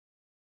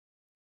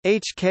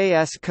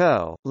HKS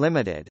Co.,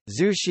 Limited,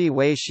 Zushi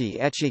Weishi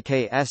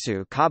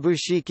Echikesu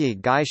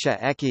Kabushiki Gaisha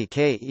Eki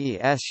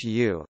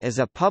Kesu is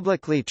a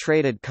publicly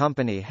traded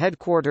company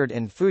headquartered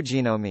in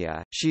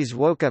Fujinomiya,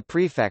 Shizuoka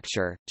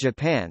Prefecture,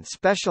 Japan,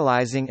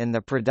 specializing in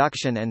the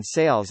production and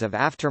sales of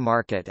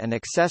aftermarket and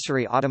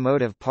accessory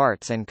automotive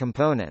parts and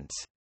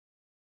components.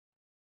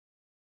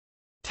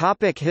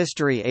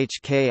 History.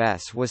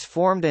 HKS was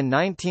formed in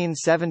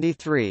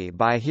 1973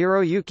 by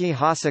Hiroyuki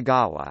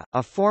Hasegawa,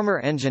 a former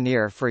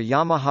engineer for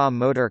Yamaha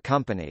Motor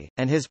Company,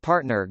 and his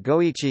partner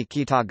Goichi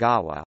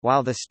Kitagawa,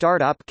 while the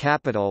start-up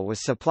capital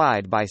was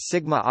supplied by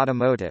Sigma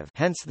Automotive,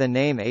 hence the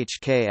name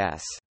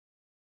HKS.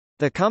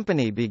 The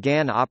company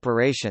began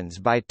operations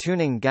by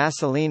tuning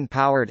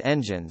gasoline-powered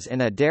engines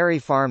in a dairy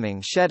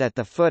farming shed at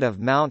the foot of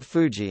Mount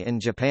Fuji in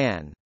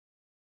Japan.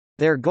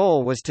 Their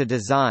goal was to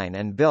design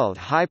and build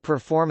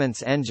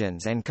high-performance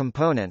engines and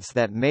components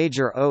that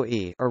major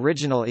OE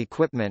original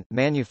equipment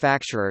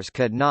manufacturers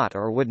could not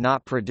or would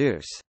not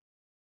produce.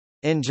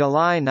 In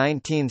July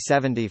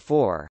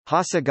 1974,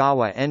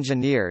 Hasegawa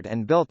engineered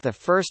and built the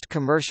first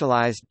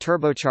commercialized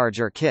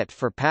turbocharger kit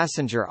for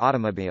passenger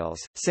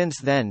automobiles, since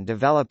then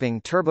developing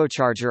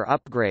turbocharger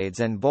upgrades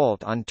and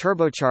bolt-on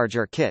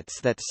turbocharger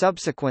kits that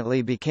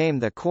subsequently became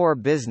the core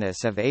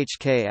business of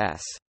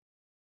HKS.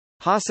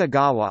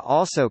 Hasegawa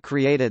also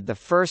created the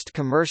first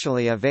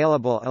commercially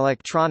available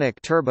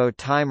electronic turbo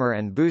timer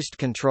and boost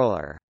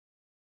controller.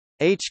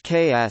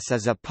 HKS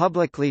is a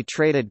publicly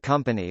traded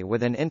company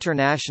with an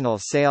international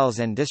sales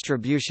and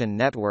distribution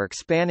network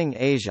spanning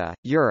Asia,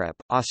 Europe,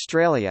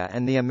 Australia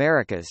and the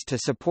Americas to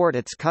support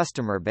its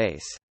customer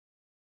base.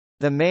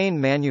 The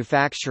main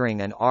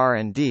manufacturing and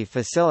R&D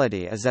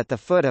facility is at the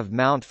foot of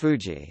Mount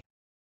Fuji.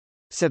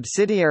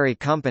 Subsidiary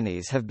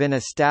companies have been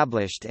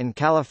established in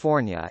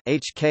California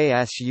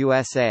HKS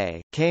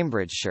USA,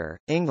 Cambridgeshire,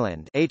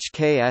 England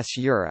HKS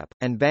Europe,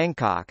 and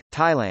Bangkok,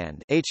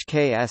 Thailand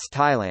HKS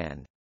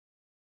Thailand.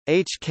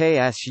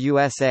 HKS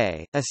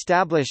USA,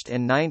 established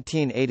in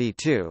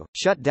 1982,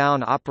 shut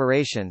down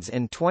operations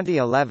in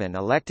 2011,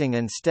 electing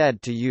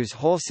instead to use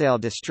wholesale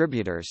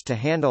distributors to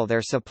handle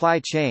their supply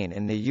chain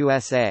in the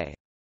USA.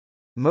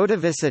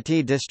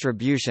 Motivicity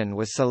Distribution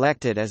was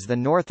selected as the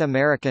North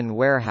American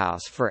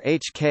warehouse for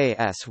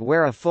HKS,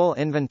 where a full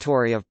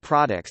inventory of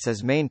products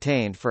is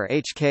maintained for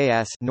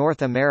HKS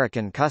North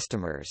American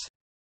customers.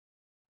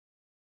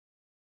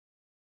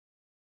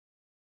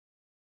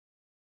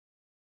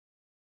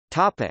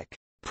 Topic: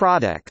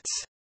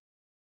 Products.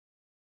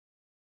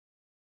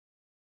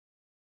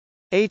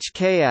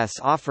 HKS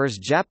offers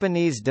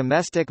Japanese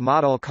domestic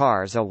model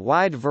cars a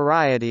wide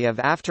variety of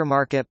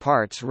aftermarket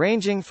parts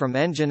ranging from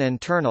engine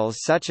internals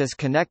such as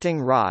connecting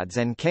rods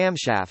and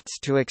camshafts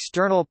to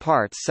external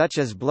parts such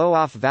as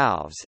blow-off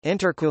valves,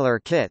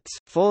 intercooler kits,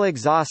 full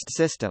exhaust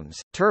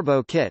systems,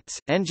 turbo kits,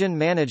 engine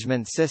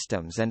management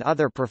systems and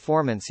other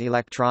performance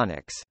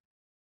electronics.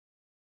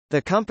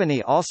 The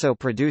company also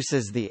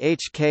produces the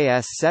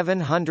HKS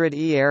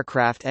 700E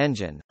aircraft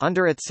engine,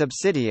 under its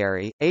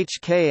subsidiary,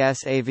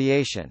 HKS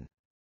Aviation,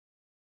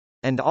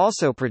 and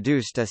also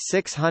produced a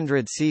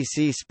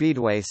 600cc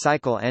Speedway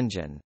cycle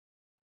engine.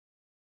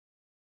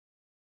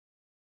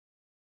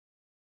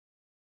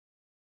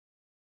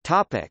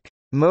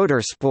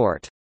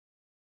 Motorsport.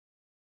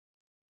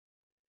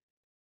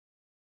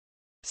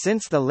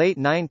 Since the late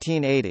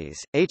 1980s,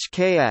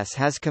 HKS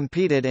has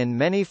competed in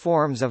many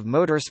forms of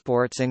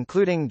motorsports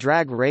including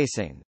drag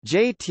racing,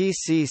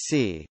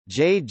 JTCC,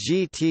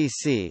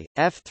 JGTC,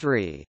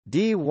 F3,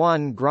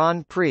 D1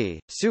 Grand Prix,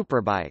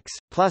 Superbikes,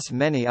 plus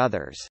many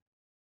others.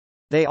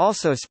 They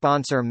also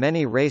sponsor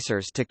many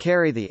racers to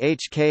carry the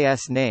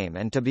HKS name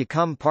and to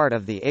become part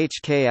of the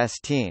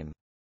HKS team.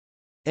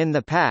 In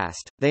the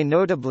past, they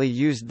notably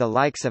used the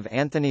likes of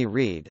Anthony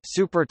Reid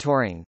Super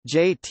Touring,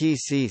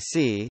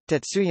 JTCC,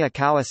 Tetsuya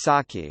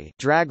Kawasaki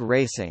Drag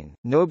Racing,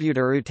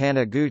 Nobutaru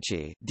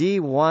Taniguchi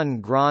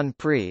D1 Grand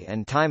Prix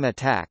and Time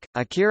Attack,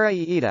 Akira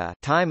Iida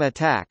Time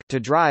Attack to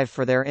drive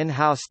for their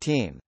in-house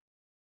team.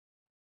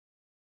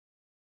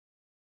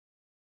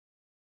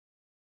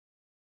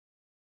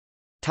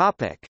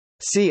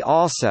 See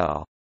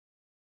also: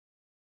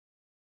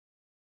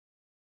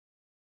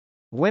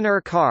 Winner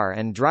Car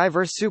and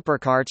Driver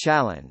Supercar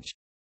Challenge.